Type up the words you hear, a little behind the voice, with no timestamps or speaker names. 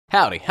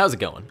Howdy, how's it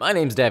going? My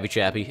name's Davvy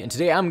Chappy, and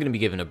today I'm going to be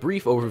giving a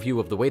brief overview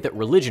of the way that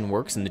religion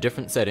works in the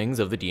different settings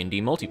of the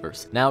D&D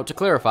multiverse. Now, to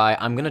clarify,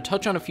 I'm going to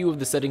touch on a few of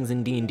the settings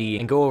in D&D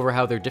and go over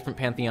how their different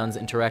pantheons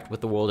interact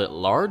with the world at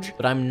large,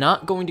 but I'm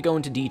not going to go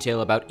into detail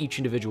about each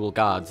individual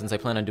god since I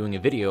plan on doing a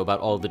video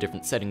about all of the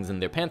different settings in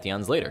their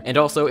pantheons later. And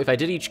also, if I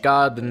did each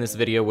god, then this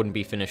video wouldn't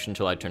be finished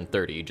until I turned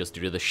 30, just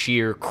due to the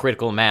sheer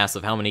critical mass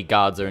of how many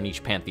gods are in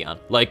each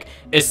pantheon. Like,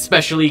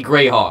 especially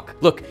Greyhawk.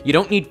 Look, you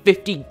don't need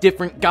 50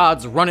 different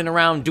gods running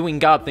around doing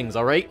god things,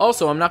 alright?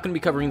 Also, I'm not going to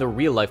be covering the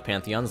real-life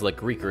pantheons like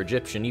Greek or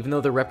Egyptian, even though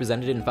they're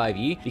represented in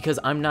 5e, because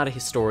I'm not a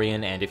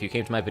historian, and if you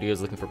came to my videos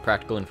looking for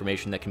practical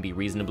information that can be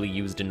reasonably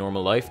used in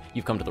normal life,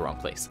 you've come to the wrong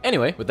place.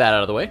 Anyway, with that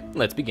out of the way,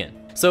 let's begin.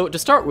 So, to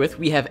start with,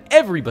 we have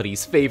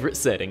everybody's favorite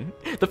setting,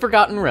 the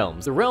Forgotten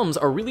Realms. The realms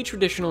are really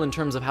traditional in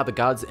terms of how the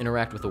gods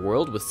interact with the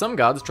world, with some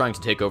gods trying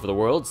to take over the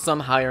world, some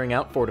hiring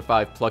out 4 to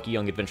 5 plucky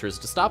young adventurers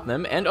to stop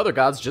them, and other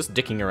gods just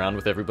dicking around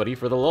with everybody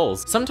for the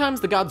lulz. Sometimes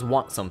the gods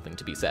want something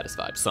to be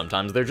satisfied,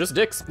 sometimes they're just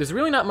dicks. There's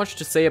really not much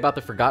to say about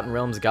the Forgotten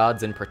Realms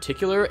gods in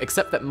particular,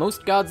 except that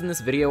most gods in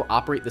this video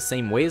operate the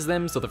same way as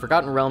them, so the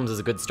Forgotten Realms is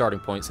a good starting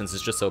point since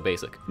it's just so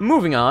basic.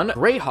 Moving on,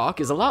 Greyhawk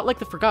is a lot like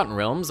the Forgotten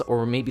Realms,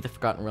 or maybe the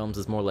Forgotten Realms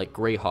is more like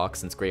Greyhawk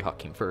since Greyhawk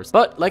came first.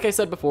 But, like I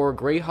said before,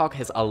 Greyhawk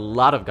has a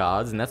lot of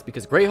gods, and that's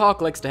because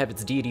Greyhawk likes to have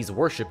its deities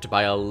worshipped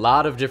by a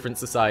lot of different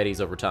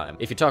societies over time.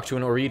 If you talk to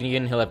an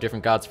Oredian, he'll have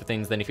different gods for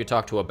things than if you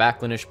talk to a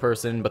Backlanish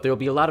person, but there'll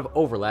be a lot of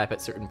overlap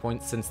at certain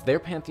points since their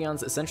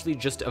pantheons essentially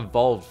just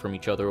evolved from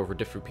each other over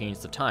different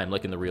periods of time,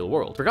 like in the real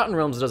world. Forgotten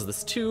Realms does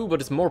this too, but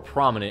it's more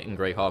prominent in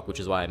Greyhawk, which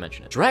is why I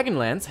mention it.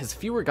 Dragonlance has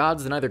fewer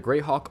gods than either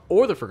Greyhawk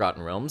or the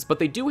Forgotten Realms, but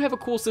they do have a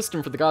cool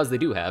system for the gods they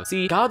do have.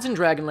 See, gods in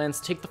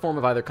Dragonlance take the form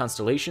of either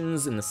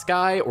constellations in the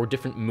sky or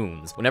different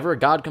moons. Whenever a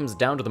god comes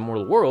down to the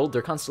mortal world,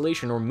 their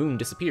constellation or moon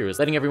disappears,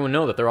 letting everyone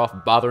know that they're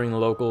off bothering the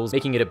locals,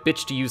 making it a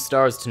bitch to use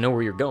stars to know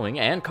where you're going,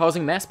 and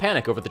causing mass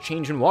panic over the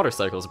change in water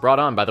cycles brought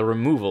on by the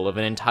removal of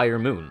an entire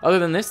moon. Other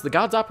than this, the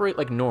gods operate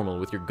like normal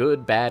with your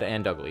good, bad,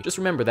 and ugly. Just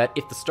remember that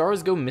if the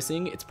stars go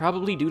missing, it's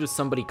probably due to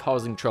somebody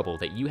causing trouble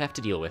that you have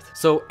to deal with.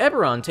 So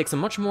Eberron takes a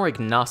much more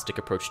agnostic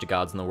approach to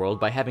gods in the world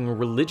by having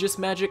religious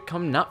magic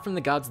come not from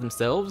the gods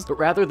themselves, but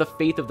rather the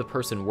faith of the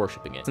person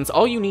worshipping it. Since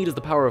all you need is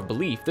the power of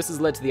belief, this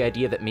has led to the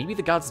idea that maybe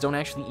the gods don't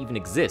actually even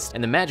exist,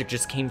 and the magic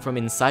just came from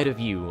inside of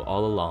you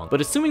all along. But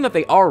assuming that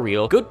they are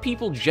real, good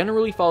people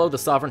generally follow the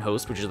Sovereign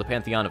Host, which is the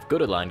pantheon of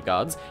good-aligned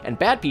gods, and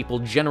bad people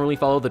generally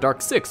follow the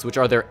Dark Six, which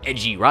are their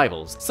edgy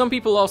rivals. Some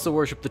people also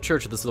worship the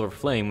Church of the Silver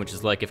Flame, which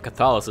is like if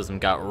Catholicism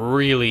got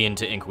really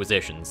into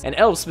inquisitions. And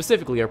elves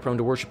specifically are prone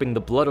to worshipping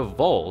the Blood of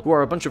Vol, who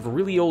are a bunch of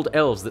really old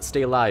elves that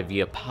stay alive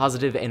via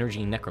positive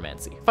energy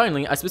necromancy.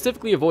 Finally, I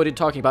specifically avoided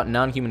talking about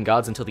non-human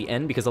gods until the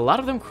end because a lot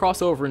of them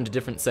cross over into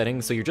different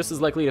settings, so you're just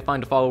as likely to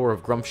find a follower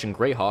of Grumpsh and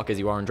Greyhawk as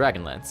you are in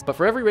Dragonlance. But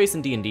for every race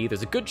in D&D,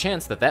 there's a good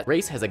chance that that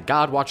race has a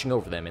god watching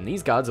over them, and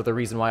these gods are the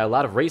reason why a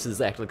lot of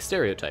races act like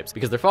stereotypes,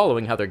 because they're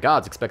following how their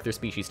gods expect their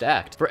species to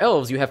act. For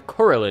elves, you have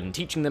Corellin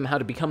teaching them how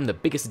to become the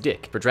biggest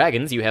dick. For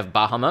dragons, you have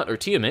Bahamut or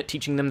Tiamat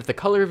teaching them that the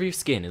color of your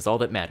skin is all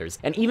that matters.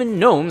 And even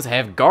gnomes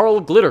have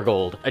Garl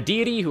Glittergold, a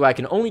deity who I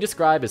can only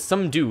describe as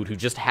some dude who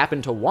just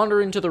happened to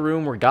wander into the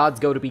room where gods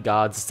go to be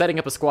gods, setting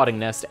up a squatting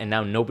nest, and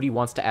now nobody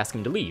wants to ask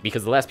him to leave,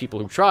 because the last people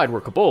who tried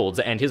were kobolds,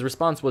 and his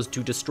response was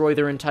to destroy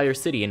their entire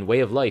city and way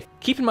of life.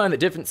 Keep in mind that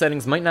different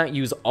settings might not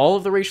use all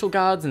of the racial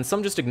gods, and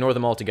some just ignore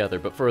them altogether,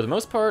 but for the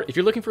most part, if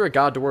you're looking for a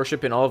god to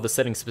worship and all of the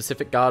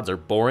setting-specific gods are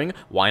boring,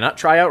 why not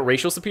try out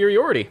racial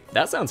superiority?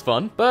 That sounds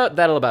fun. But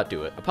that'll about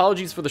do it.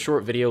 Apologies for the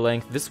short video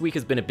length. This week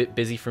has been a bit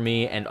busy for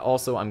me, and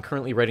also I'm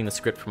currently writing the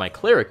script for my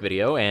cleric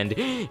video, and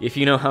if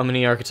you know how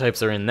many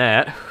archetypes are in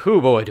that,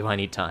 whoo boy do I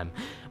need time.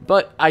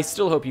 But I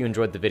still hope you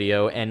enjoyed the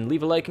video, and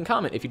leave a like and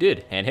comment if you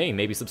did, and hey,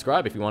 maybe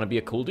subscribe if you want to be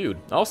a cool dude.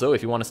 Also,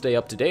 if you want to stay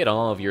up to date on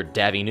all of your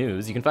Davvy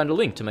news, you can find a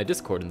link to my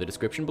Discord in the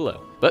description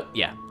below. But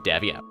yeah,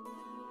 Davvy out.